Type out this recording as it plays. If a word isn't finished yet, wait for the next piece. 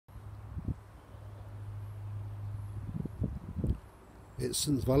It's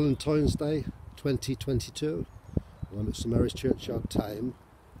St Valentines Day 2022 and I'm at St Mary's Churchyard, Tame.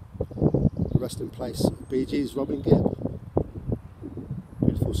 The resting place of BG's Robin Gibb.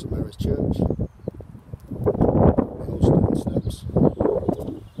 Beautiful St Mary's Church. The old stone steps.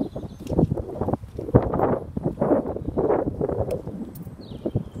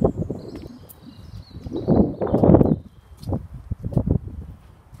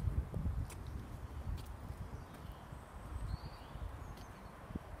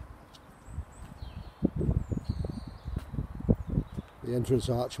 The entrance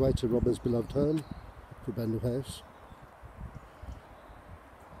archway to Robin's beloved home, Prebendal House.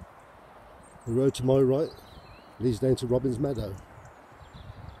 The road to my right leads down to Robin's Meadow.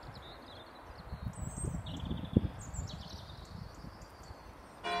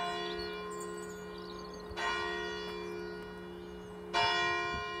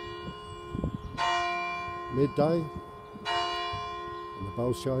 Midday and the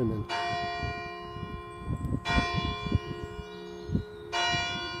bells chiming.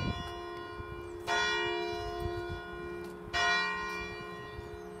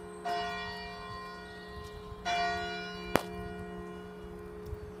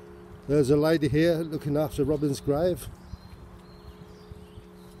 There's a lady here looking after Robin's grave.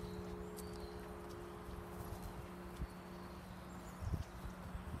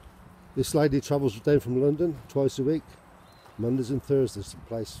 This lady travels down from London twice a week, Mondays and Thursdays, to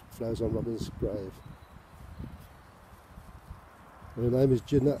place flowers on Robin's grave. Her name is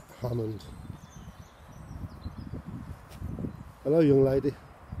Jeanette Hammond. Hello, young lady.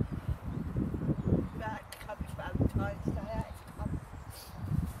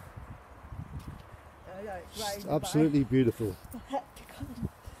 It's absolutely beautiful.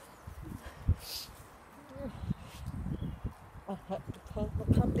 I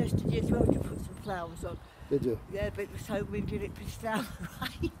come yesterday as well to put some flowers on. Did you? Yeah, but it was so windy and it pissed down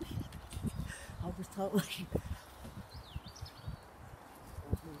rain. I was told.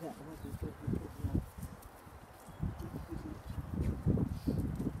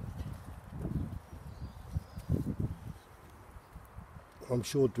 I'm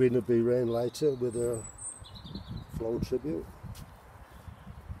sure Dwayne will be around later with a floral tribute.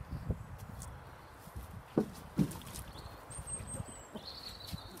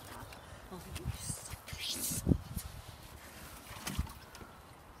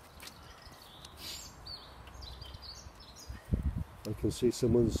 I can see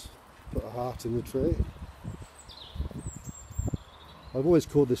someone's put a heart in the tree. I've always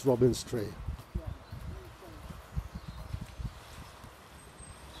called this Robin's tree.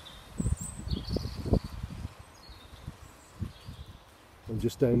 And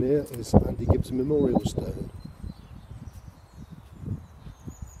just down here is Andy Gibbs Memorial Stone.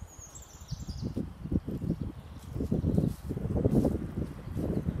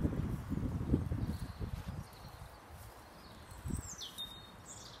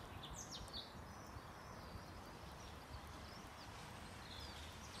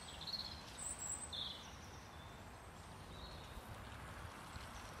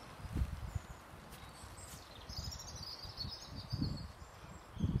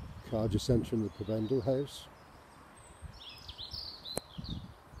 Car just entering the Prebendal House.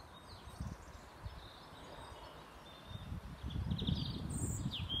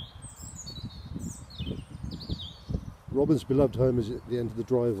 Robin's beloved home is at the end of the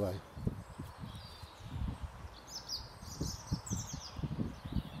driveway.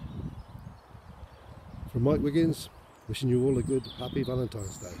 From Mike Wiggins, wishing you all a good, happy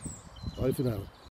Valentine's Day. Bye for now.